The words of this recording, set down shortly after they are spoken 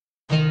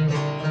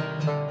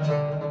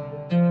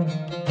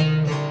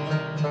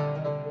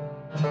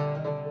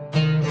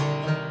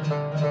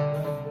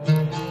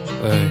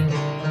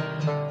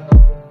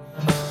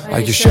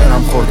اگه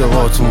شعرم خورده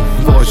باتون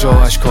واژه و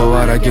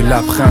اشکاور، اگه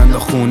لبخند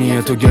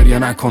خونیه تو گریه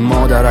نکن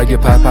مادر، اگه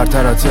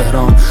پرپرتر از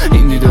تهران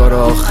این دیدار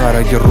آخر،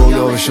 اگه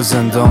رویا بشه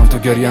زندان تو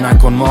گریه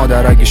نکن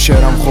مادر، اگه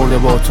شعرم خورده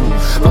باتون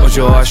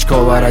واژه و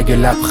اشکاور، اگه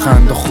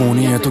لبخند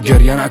خونیه تو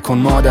گریه نکن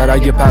مادر،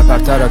 اگه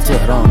پرپرتر از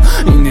تهران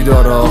این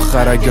دیدار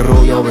آخر، اگه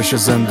رویا بشه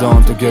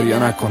زندان تو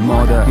گریه نکن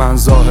مادر. من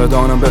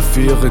زاهدانم به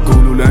فیق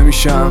گلوله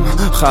میشم،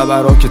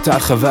 خبرها که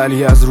تلخه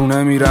ولی از رو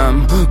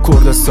نمیرم،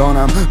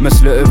 کردستانم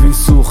مثل اوین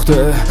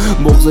سوخته،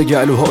 بغض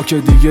گلوها که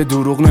دیگه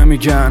دروغ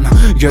نمیگن،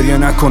 گریه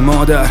نکن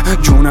مادر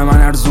جون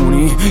من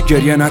ارزونی،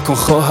 گریه نکن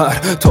خواهر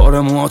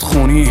تار موات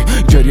خونی،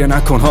 گریه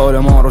نکن حال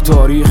ما رو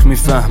تاریخ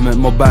میفهمه،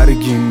 ما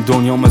برگیم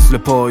دنیا مثل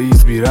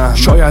پاییز بیرم،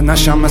 شاید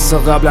نشم مثل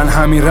قبلا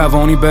همین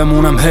روانی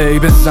بمونم، هی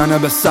بزنه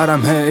به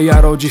سرم هی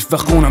عراجیف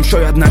بخونم،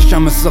 شاید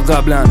نشم مثل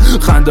قبلا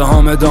خنده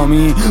هام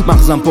ادامی،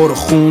 مغزم پر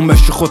خون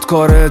بشه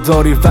خودکار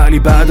داری، ولی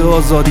بعد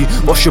آزادی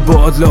باشه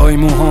با ادلای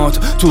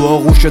موهات تو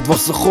آغوشت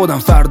واسه خودم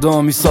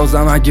فردا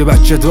میسازم، اگه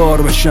بچه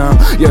دار بشم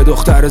یه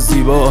دختر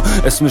زیبا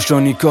اسمشو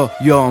نیکا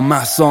یا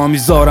مهسا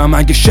میذارم،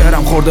 اگه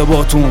شعرم خورده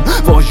باتون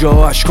واژه و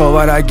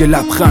اشکاور، اگه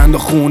لبخند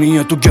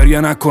خونیه تو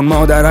گریه نکن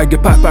مادر، اگه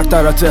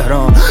پرپرتر از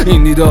تهران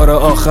این دیدار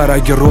آخر،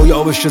 اگه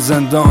رویا بشه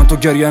زندان تو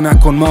گریه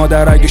نکن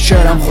مادر، اگه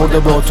شعرم خورده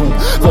باتون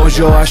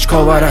واژه و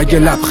اشکاور، اگه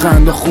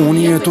لبخند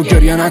خونیه تو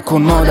گریه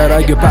نکن مادر،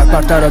 اگه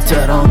پرپرتر از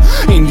تهران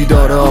این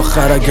دیدار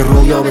آخر، اگه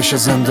رویا بشه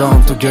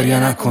زندان تو گریه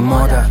نکن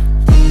مادر.